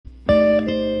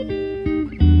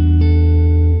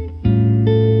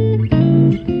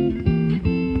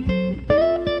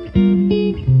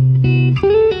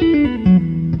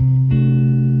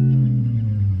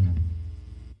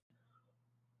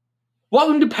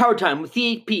Welcome to Power Time with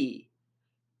CHP.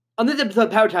 On this episode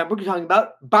of Power Time, we're talking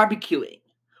about barbecuing.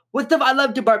 What stuff I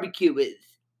love to barbecue is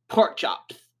pork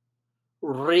chops,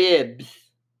 ribs,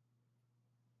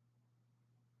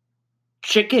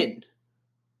 chicken,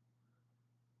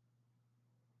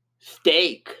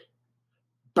 steak,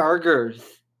 burgers,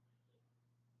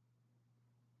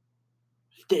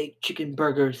 chicken,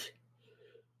 burgers,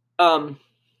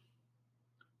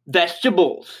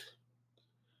 vegetables,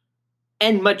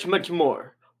 and much, much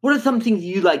more. What are some things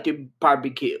you like to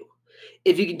barbecue?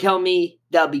 If you can tell me,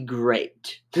 that'll be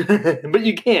great. But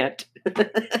you can't.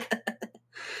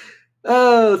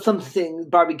 Oh, something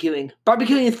barbecuing.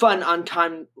 Barbecuing is fun on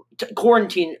time.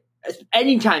 Quarantine,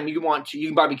 anytime you want to, you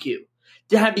can barbecue. It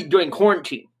doesn't have to be during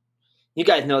quarantine. You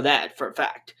guys know that for a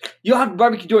fact. You don't have to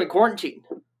barbecue during quarantine.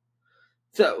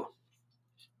 So,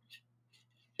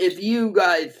 if you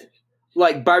guys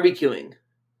like barbecuing,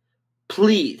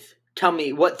 please tell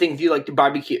me what things you like to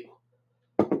barbecue.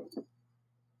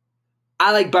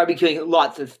 I like barbecuing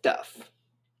lots of stuff.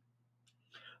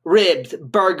 Ribs,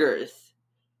 burgers.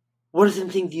 What are some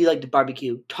things you like to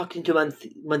barbecue? Talking to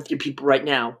amongst your people right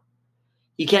now.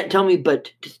 You can't tell me,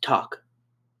 but just talk.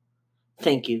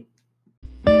 Thank you.